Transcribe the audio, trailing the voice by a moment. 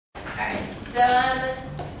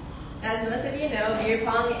As most of you know, beer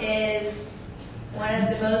pong is one of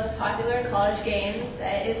the most popular college games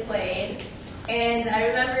that is played. And I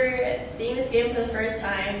remember seeing this game for the first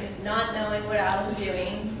time, not knowing what I was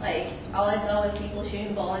doing. Like, all I saw was people shooting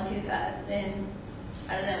the ball into cups and,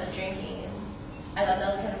 I don't know, drinking. I thought that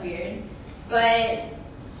was kind of weird. But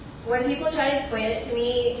when people tried to explain it to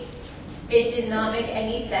me, it did not make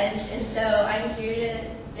any sense. And so I'm here to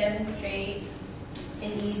demonstrate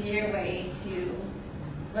an easier way to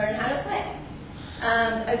learn how to play.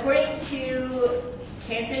 According to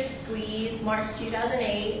Campus Squeeze, March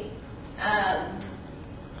 2008,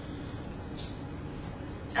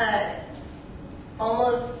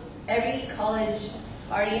 almost every college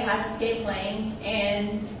already has this game playing,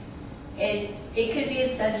 and it could be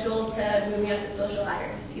essential to moving up the social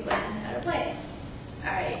ladder if you learn how to play it.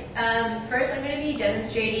 Alright, first I'm going to be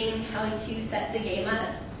demonstrating how to set the game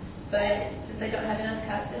up, but since I don't have enough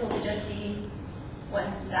cups, it will just be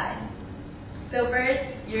one side. So first,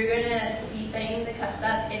 you're going to be setting the cups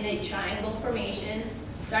up in a triangle formation,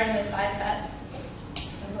 starting with 5 cups.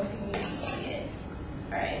 I'm hoping you can see it.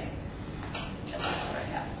 Alright. That's not going to work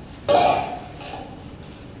out.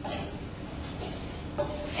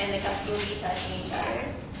 And the cups will be touching each other.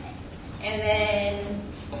 And then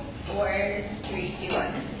 4, 3, 2,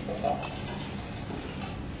 1.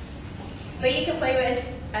 But you can play with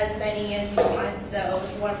as many as you want. So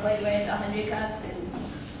if you want to play with 100 cups and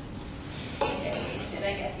get wasted,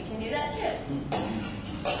 I guess you can do that too.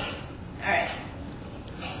 Alright.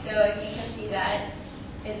 So if you can see that,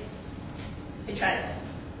 it's a triangle.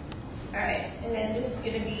 Alright, and then there's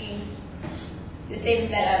going to be the same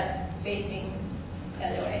setup facing the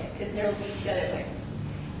other way, because there will be 2 other ways.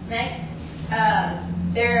 Next,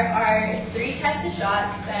 there are 3 types of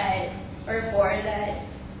shots that, or 4 that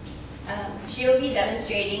she will be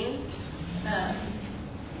demonstrating.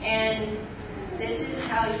 And this is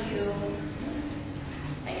how you,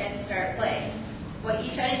 I guess, start playing. What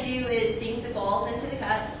you try to do is sink the balls into the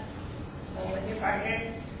cups with your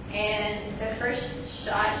partner. And the first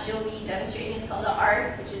shot she'll be demonstrating is called the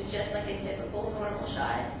arc, which is just like a typical normal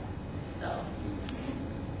shot. So.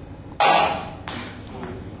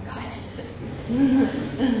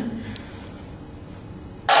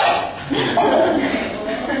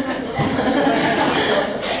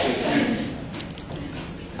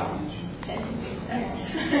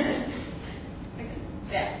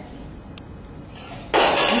 Yeah.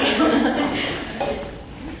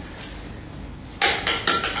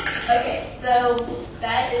 Okay, so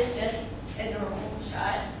that is just a normal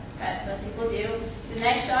shot that most people do. The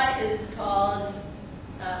next shot is called,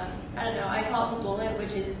 I don't know, I call it the bullet,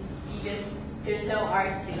 which is there's no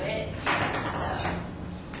art to it. So.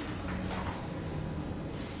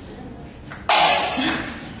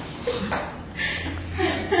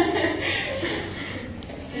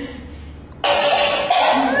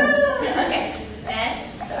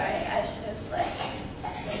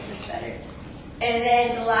 And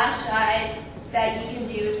then the last shot that you can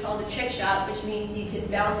do is called a trick shot, which means you can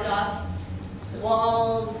bounce it off the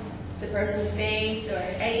walls, the person's face, or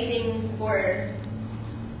anything for,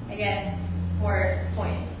 I guess, more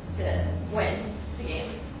points to win the game.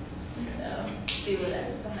 So do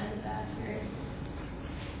whatever behind the back here.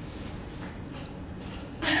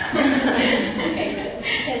 Okay, so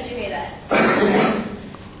since you made that.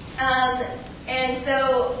 And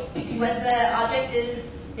so what the object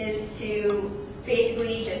is to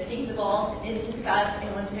basically just sink the balls into the cup,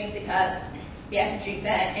 and once you make the cup, you have to drink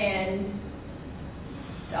that, and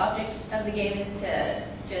the object of the game is to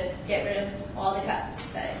just get rid of all the cups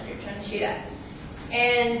that you're trying to shoot at.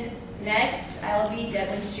 And next, I will be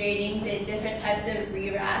demonstrating the different types of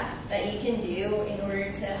re-racks that you can do in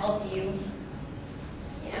order to help you,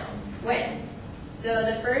 win. So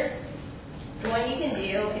the first one you can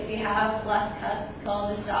do, if you have less cups, is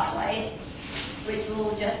called the stoplight, which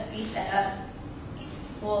will just be set up.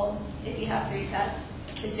 Well, if you have 3 cups,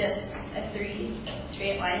 it's just a 3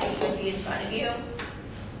 straight lines which will be in front of you.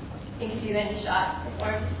 You can do any shot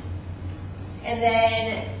performed. And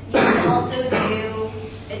then you can also do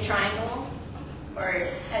a triangle, or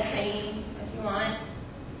as many as you want.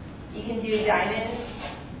 You can do a diamond,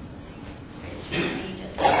 which would be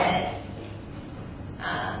just like this.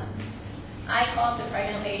 I call it the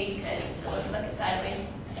pregnant lady because it looks like a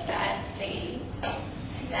sideways fat lady,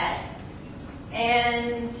 like that.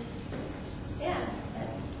 And yeah,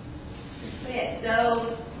 that's basically it.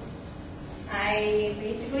 So I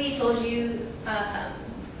basically told you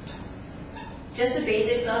just the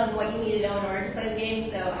basics on what you need to know in order to play the game.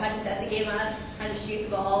 So how to set the game up, how to shoot the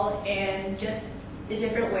ball, and just the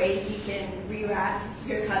different ways you can re-rack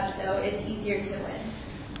your cups so it's easier to win.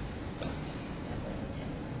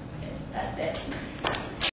 it.